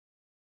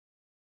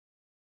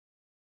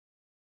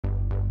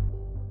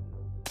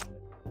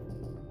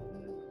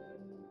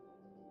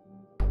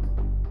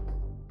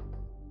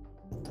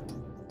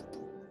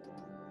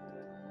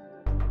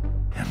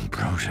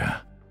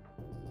Ambrosia.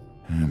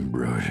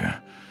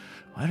 Ambrosia.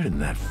 Why didn't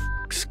that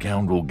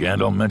scoundrel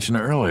Gandalf mention it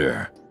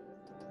earlier?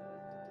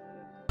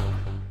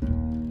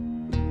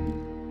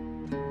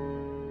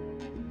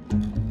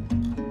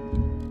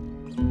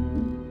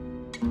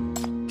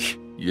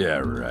 Yeah,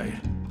 right.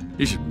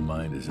 He should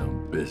mind his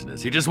own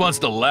business. He just wants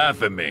to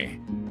laugh at me.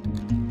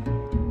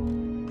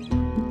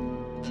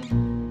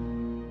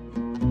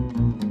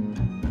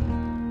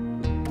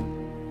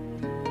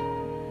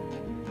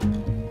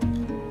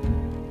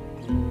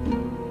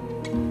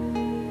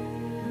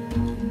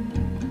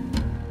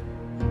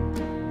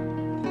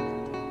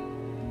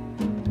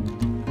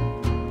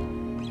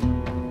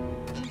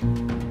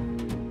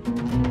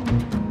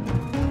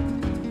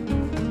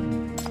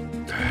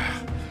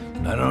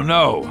 I don't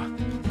know.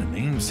 The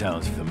name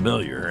sounds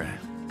familiar.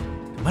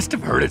 I must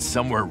have heard it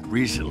somewhere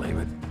recently,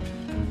 but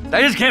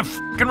I just can't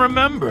fucking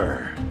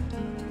remember.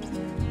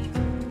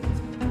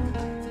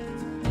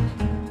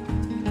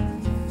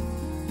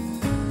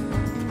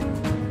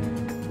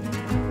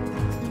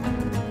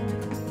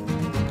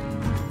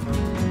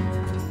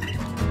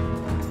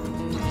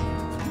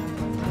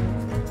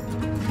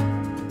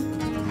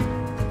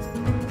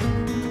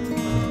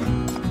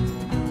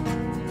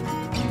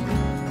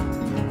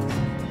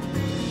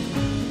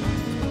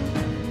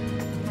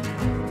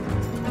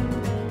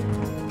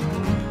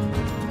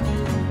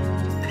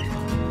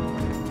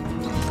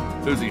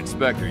 Who's the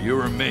inspector, you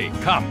or me?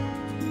 Come!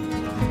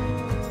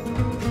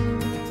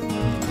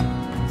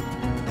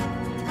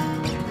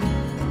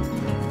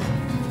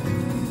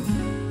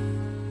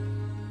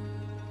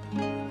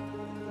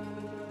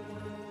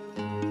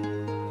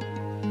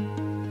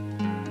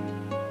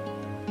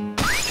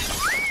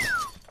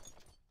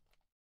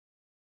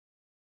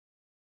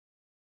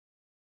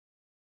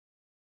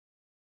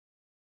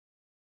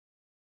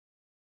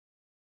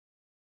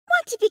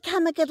 Want to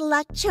become a good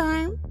luck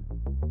charm?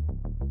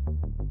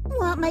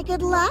 Want my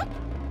good luck?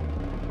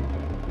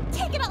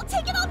 Take it all,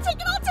 take it all, take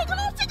it all, take it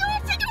all, take it all,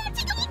 take it all,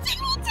 take it all, take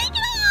it all, take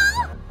it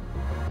all!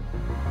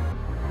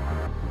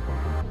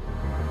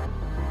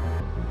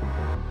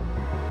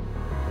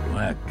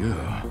 Black goo.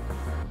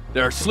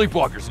 There are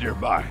sleepwalkers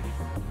nearby.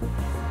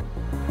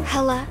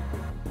 Hela,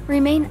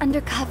 remain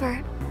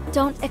undercover.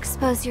 Don't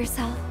expose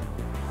yourself.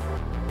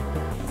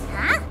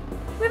 Huh?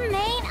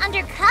 Remain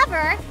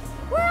undercover?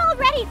 We're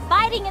already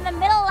fighting in the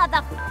middle of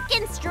the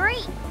fucking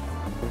street!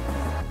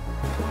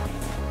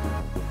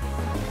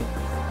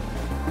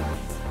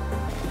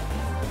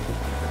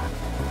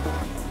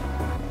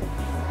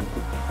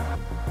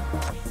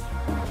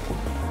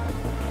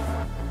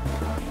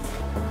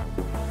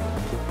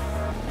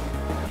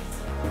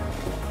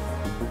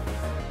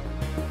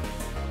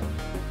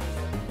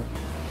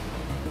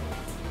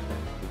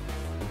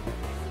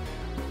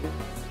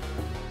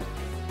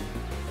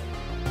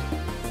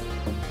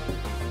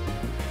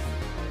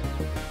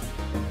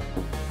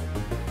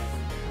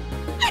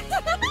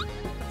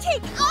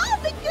 Take all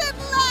the good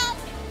luck!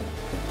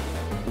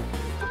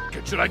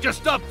 Should I just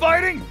stop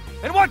fighting?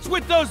 And what's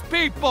with those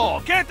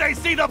people? Can't they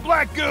see the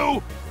black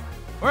goo?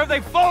 Or have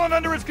they fallen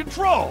under its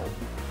control?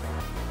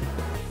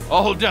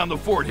 I'll hold down the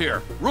fort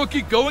here.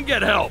 Rookie, go and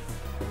get help.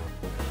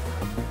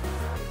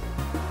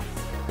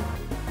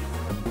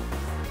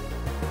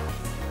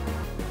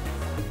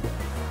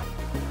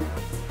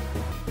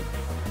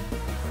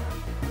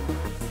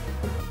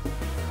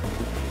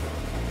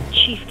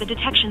 Chief, the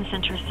detection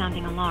center is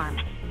sounding alarm.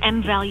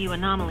 M-value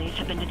anomalies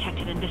have been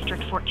detected in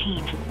District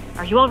 14.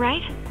 Are you all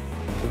right?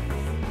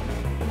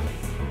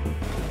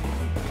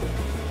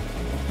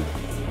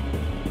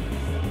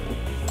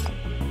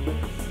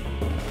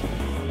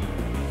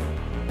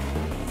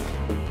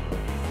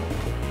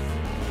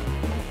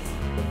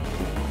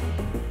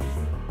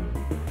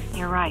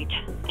 You're right.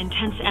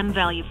 Intense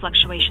M-value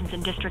fluctuations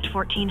in District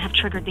 14 have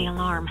triggered the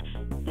alarm.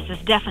 This is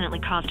definitely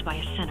caused by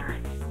a sinner.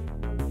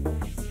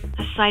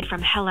 Aside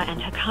from Hela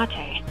and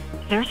Hecate,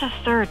 there's a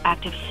third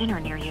active sinner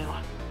near you.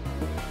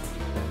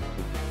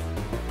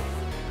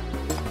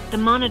 The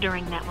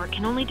monitoring network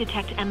can only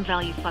detect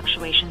M-value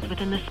fluctuations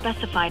within the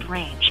specified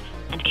range,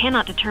 and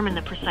cannot determine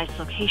the precise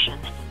location.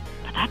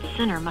 But that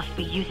sinner must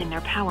be using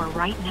their power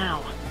right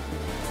now.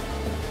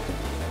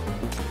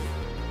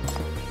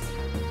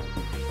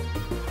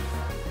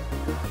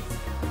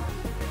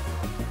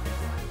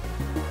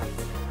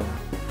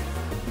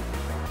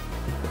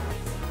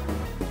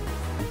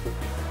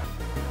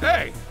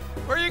 Hey,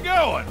 where you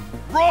going?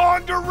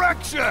 Wrong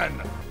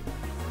direction!